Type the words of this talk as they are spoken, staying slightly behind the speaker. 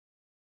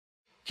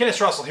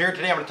Kenneth Russell here.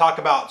 Today I'm going to talk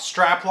about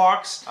strap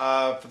locks.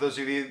 For those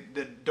of you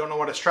that don't know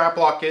what a strap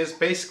lock is,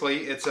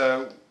 basically it's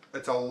a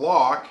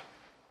lock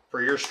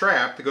for your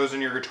strap that goes in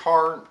your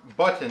guitar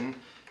button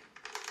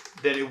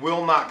that it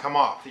will not come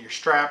off, that your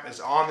strap is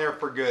on there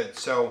for good.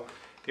 So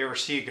if you ever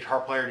see a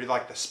guitar player do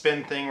like the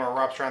spin thing where it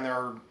wraps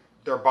around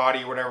their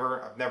body or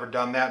whatever, I've never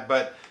done that,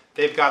 but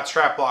they've got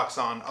strap locks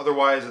on.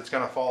 Otherwise it's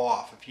going to fall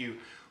off. If you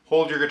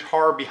hold your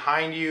guitar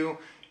behind you,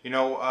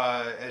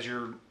 as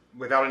you're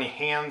without any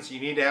hands,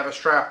 you need to have a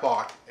strap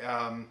lock.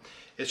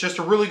 It's just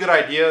a really good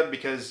idea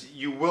because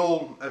you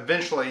will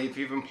eventually, if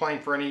you've been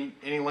playing for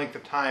any length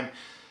of time,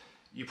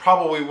 you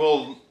probably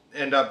will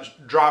end up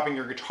dropping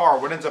your guitar.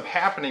 What ends up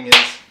happening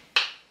is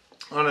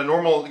on a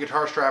normal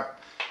guitar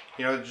strap,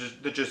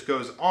 that just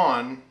goes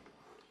on,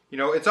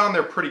 it's on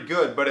there pretty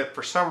good, but if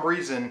for some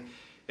reason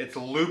it's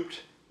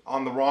looped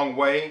on the wrong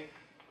way,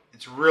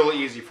 it's really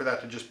easy for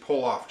that to just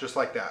pull off just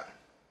like that.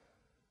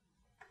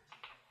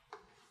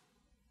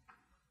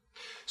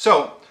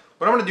 So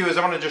what I'm going to do is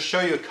I'm going to just show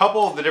you a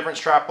couple of the different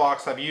strap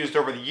locks I've used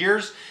over the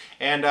years,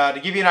 and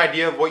to give you an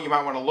idea of what you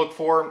might want to look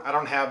for. I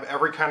don't have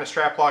every kind of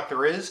strap lock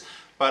there is,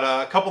 but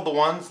a couple of the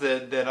ones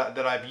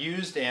that I've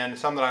used, and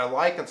some that I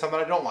like and some that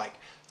I don't like.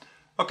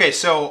 Okay,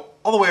 so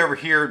all the way over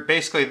here,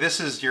 basically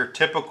this is your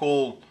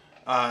typical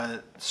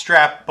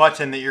strap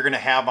button that you're going to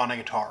have on a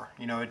guitar.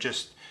 It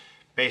just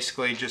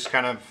basically just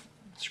kind of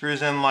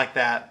screws in like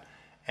that,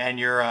 and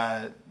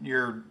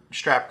your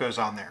strap goes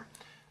on there.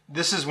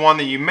 This is one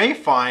that you may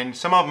find,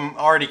 some of them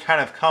already kind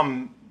of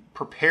come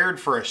prepared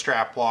for a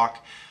strap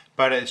lock,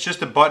 but it's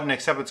just a button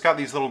except it's got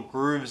these little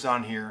grooves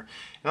on here.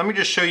 And let me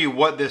just show you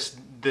what this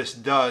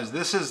does.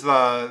 This is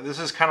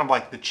kind of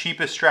like the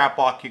cheapest strap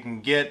lock you can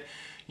get.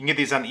 You can get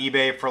these on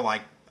eBay for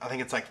like, I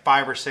think it's like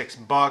 $5 or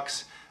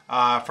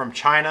 $6 from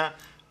China.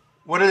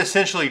 What it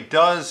essentially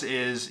does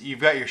is you've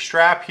got your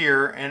strap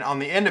here, and on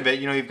the end of it,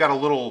 you've got a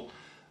little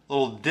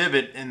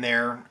divot in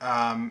there,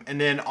 and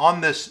then on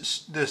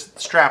this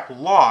strap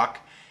lock,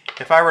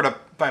 if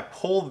I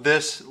pull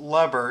this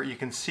lever, you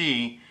can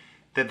see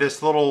that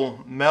this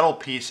little metal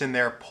piece in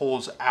there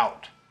pulls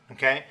out.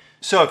 Okay,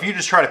 so if you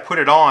just try to put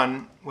it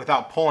on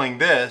without pulling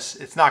this,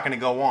 it's not going to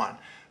go on.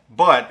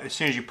 But as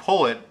soon as you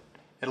pull it,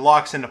 it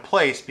locks into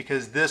place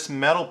because this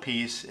metal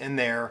piece in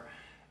there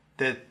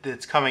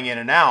that's coming in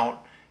and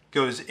out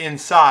goes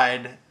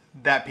inside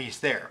that piece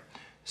there.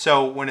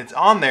 So when it's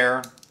on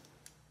there,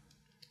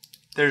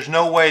 there's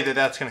no way that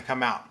that's going to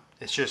come out.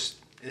 It's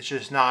just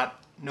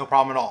no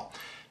problem at all.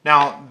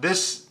 Now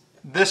this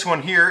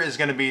one here is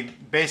going to be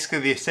basically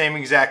the same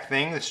exact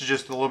thing. This is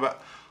just a little bit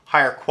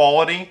higher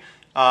quality.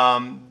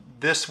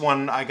 This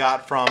one I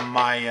got from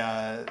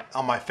my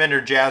on my Fender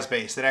Jazz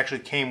Bass that actually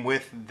came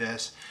with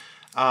this.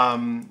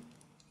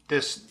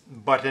 This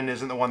button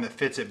isn't the one that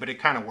fits it, but it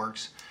kind of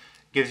works.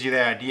 Gives you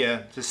the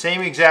idea. It's the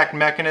same exact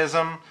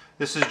mechanism.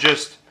 This is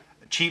just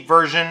a cheap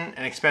version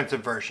and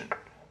expensive version.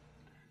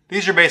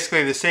 These are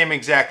basically the same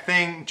exact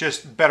thing,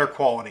 just better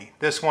quality.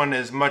 This one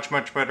is much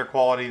better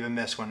quality than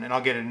this one, and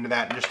I'll get into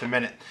that in just a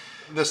minute.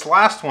 This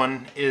last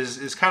one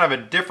is kind of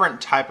a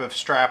different type of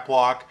strap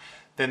lock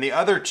than the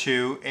other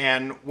two,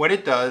 and what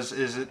it does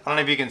is, I don't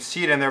know if you can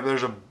see it in there, but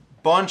there's a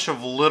bunch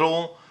of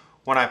little,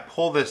 when I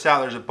pull this out,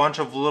 there's a bunch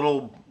of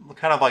little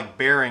kind of like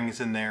bearings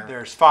in there.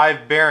 There's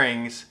 5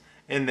 bearings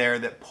in there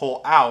that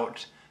pull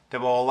out that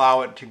will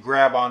allow it to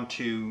grab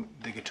onto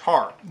the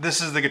guitar.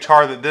 This is the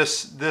guitar that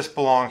this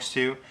belongs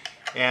to,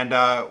 and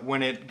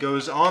when it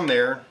goes on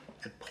there,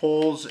 it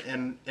pulls,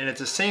 and it's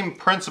the same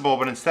principle,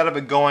 but instead of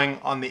it going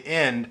on the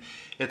end,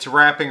 it's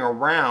wrapping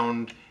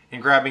around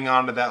and grabbing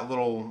onto that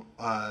little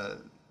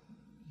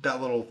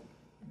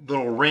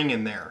ring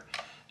in there.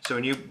 So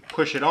when you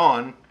push it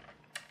on,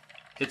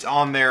 it's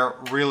on there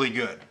really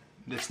good.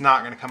 It's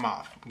not going to come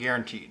off,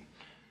 guaranteed.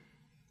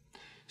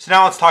 So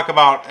now let's talk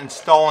about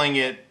installing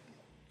it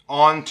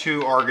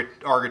onto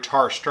our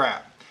guitar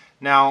strap.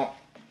 Now,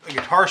 a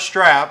guitar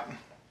strap,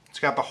 it's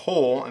got the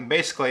hole, and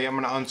basically I'm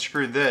going to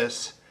unscrew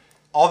this.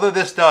 All that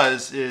this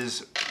does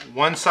is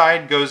one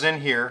side goes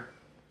in here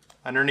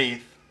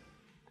underneath,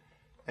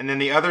 and then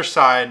the other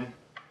side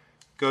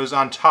goes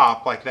on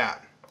top like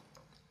that.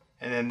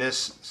 And then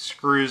this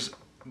screws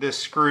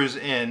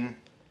in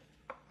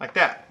like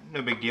that.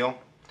 No big deal.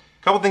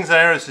 A couple things that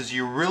I noticed is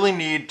you really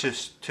need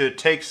to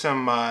take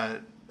some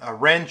a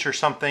wrench or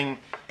something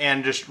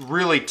and just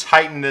really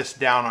tighten this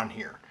down on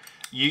here.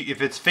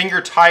 If it's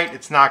finger tight,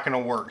 it's not going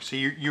to work. So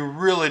you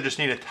really just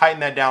need to tighten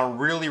that down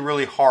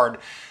really hard.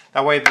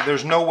 That way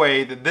there's no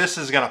way that this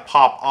is going to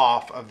pop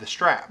off of the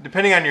strap.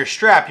 Depending on your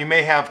strap, you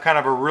may have kind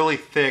of a really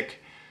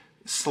thick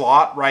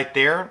slot right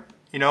there,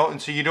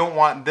 and so you don't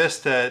want this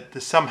to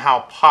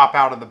somehow pop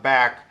out of the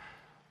back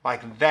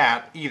like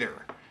that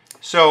either.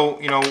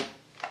 So,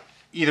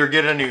 either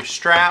get a new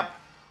strap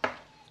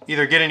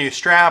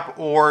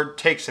or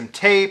take some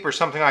tape or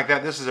something like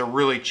that. This is a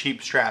really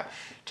cheap strap.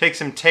 Take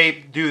some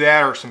tape, do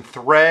that, or some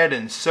thread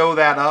and sew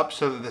that up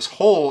so that this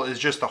hole is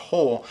just a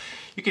hole.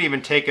 You can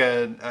even take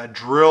a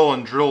drill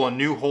and drill a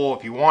new hole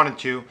if you wanted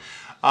to.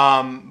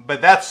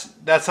 But that's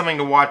something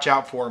to watch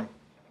out for.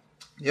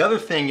 The other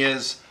thing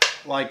is,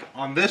 like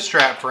on this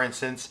strap, for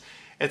instance,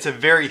 it's a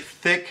very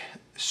thick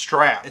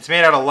strap. It's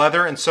made out of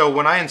leather, and so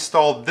when I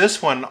installed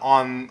this one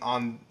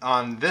on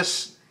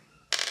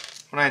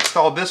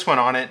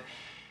it,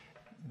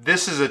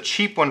 this is a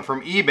cheap one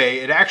from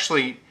eBay. It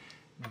actually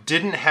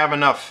didn't have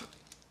enough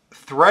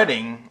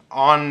threading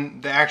on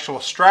the actual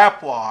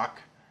strap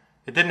lock.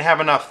 It didn't have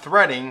enough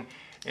threading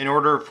in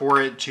order for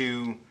it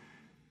to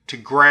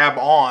grab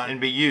on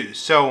and be used.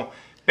 So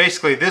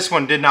basically this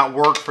one did not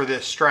work for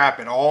this strap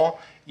at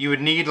all. You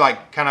would need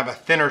like kind of a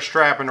thinner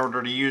strap in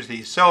order to use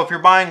these. So if you're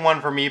buying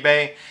one from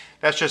eBay,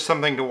 that's just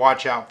something to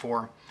watch out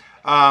for.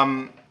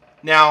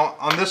 Now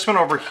on this one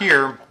over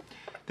here,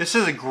 this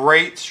is a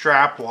great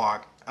strap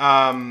lock.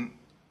 And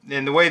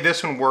the way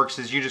this one works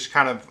is you just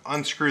kind of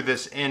unscrew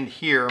this end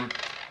here,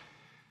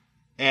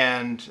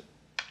 and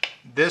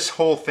this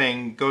whole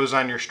thing goes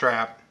on your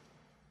strap.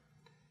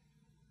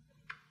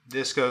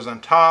 This goes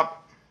on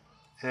top,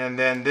 and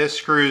then this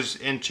screws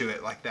into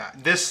it like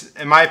that. This,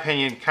 in my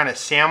opinion, kind of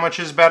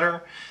sandwiches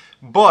better.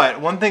 But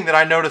one thing that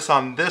I notice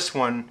on this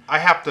one, I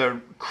have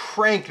to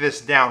crank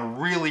this down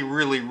really,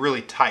 really,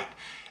 really tight.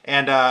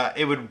 And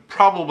it would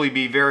probably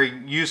be very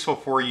useful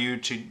for you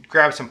to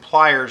grab some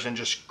pliers and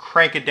just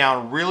crank it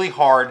down really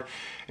hard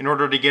in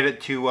order to get it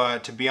to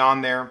be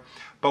on there.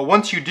 But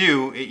once you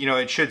do,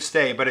 it should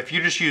stay. But if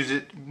you just use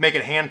it, make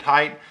it hand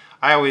tight,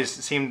 it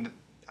seems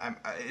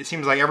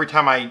like every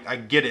time I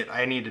get it,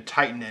 I need to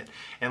tighten it,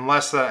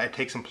 unless I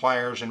take some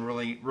pliers and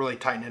really, really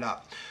tighten it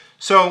up.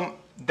 So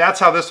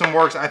that's how this one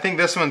works. I think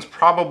this one's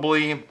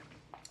probably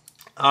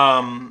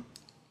the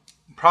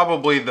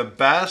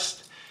best.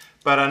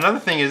 But another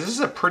thing is, this is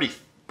a pretty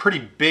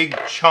big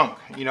chunk.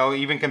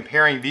 Even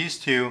comparing these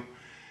two,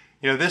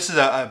 this is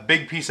a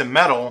big piece of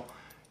metal,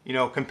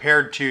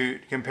 compared to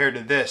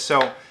this.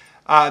 So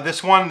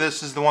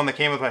this is the one that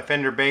came with my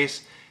fender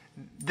base.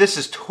 This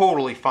is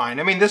totally fine.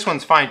 I mean, this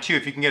one's fine too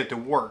if you can get it to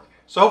work.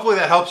 So hopefully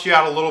that helps you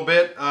out a little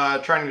bit,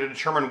 trying to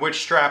determine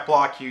which strap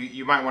lock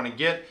you might want to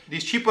get.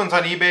 These cheap ones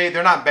on eBay,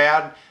 they're not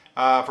bad.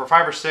 For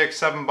 $5 or $6,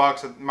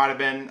 $7 it might have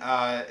been.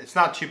 It's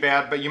not too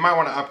bad, but you might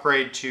want to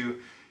upgrade to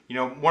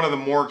one of the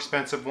more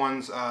expensive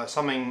ones,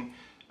 something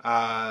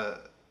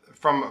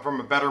from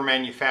a better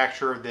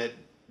manufacturer that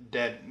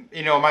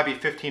it might be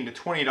 $15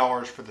 to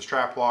 $20 for the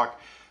strap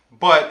lock,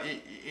 but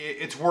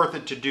it's worth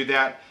it to do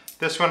that.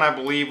 This one I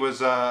believe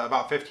was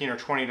about $15 or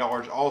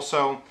 $20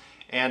 also,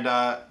 and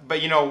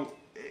but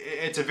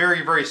it's a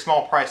very, very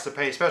small price to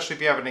pay, especially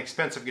if you have an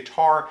expensive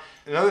guitar.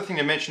 Another thing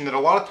to mention, that a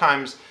lot of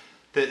times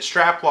the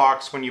strap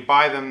locks, when you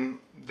buy them,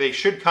 they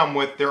should come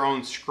with their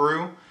own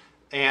screw,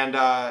 and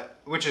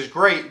which is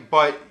great,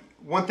 but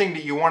one thing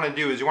that you want to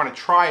do is you want to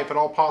try, if at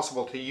all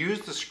possible, to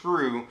use the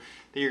screw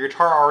that your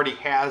guitar already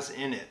has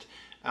in it.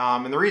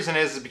 And the reason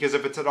is because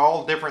if it's at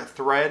all different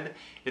thread,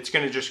 it's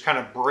going to just kind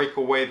of break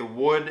away the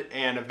wood,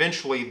 and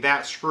eventually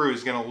that screw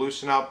is going to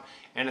loosen up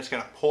and it's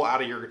going to pull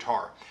out of your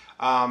guitar.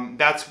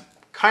 That's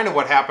kind of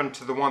what happened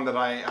to the one that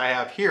I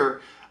have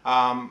here.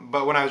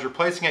 But when I was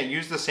replacing it, I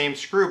used the same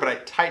screw, but I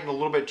tightened a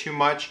little bit too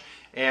much,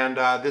 and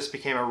this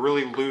became a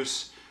really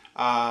loose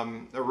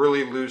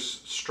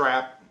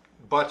strap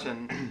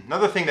button.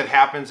 Another thing that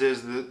happens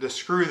is the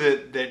screw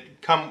that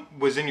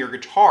was in your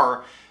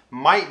guitar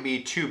might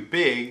be too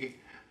big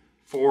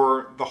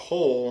for the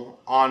hole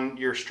on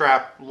your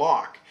strap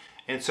lock,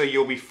 and so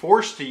you'll be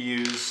forced to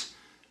use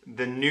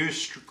the new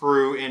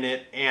screw in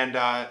it, and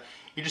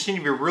you just need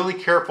to be really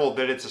careful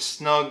that it's a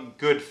snug,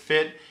 good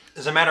fit.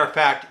 As a matter of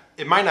fact,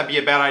 it might not be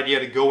a bad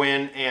idea to go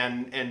in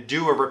and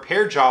do a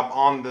repair job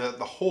on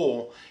the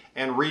hole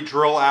and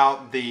re-drill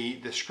out the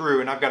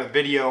screw, and I've got a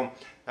video,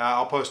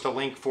 I'll post a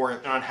link for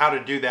it on how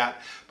to do that.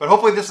 But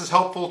hopefully this is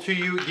helpful to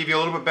you, give you a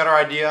little bit better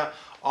idea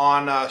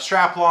on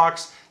strap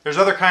locks. There's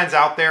other kinds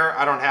out there.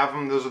 I don't have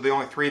them. Those are the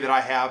only 3 that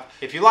I have.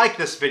 If you like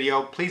this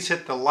video, please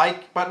hit the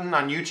like button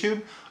on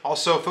YouTube.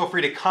 Also, feel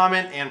free to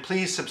comment, and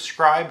please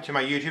subscribe to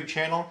my YouTube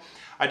channel.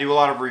 I do a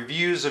lot of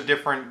reviews of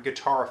different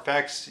guitar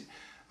effects,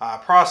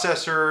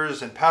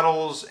 processors and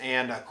pedals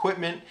and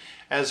equipment,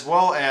 as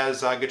well as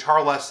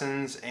guitar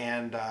lessons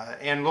and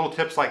little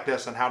tips like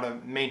this on how to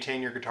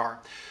maintain your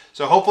guitar.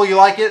 So hopefully you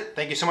like it.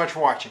 Thank you so much for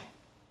watching.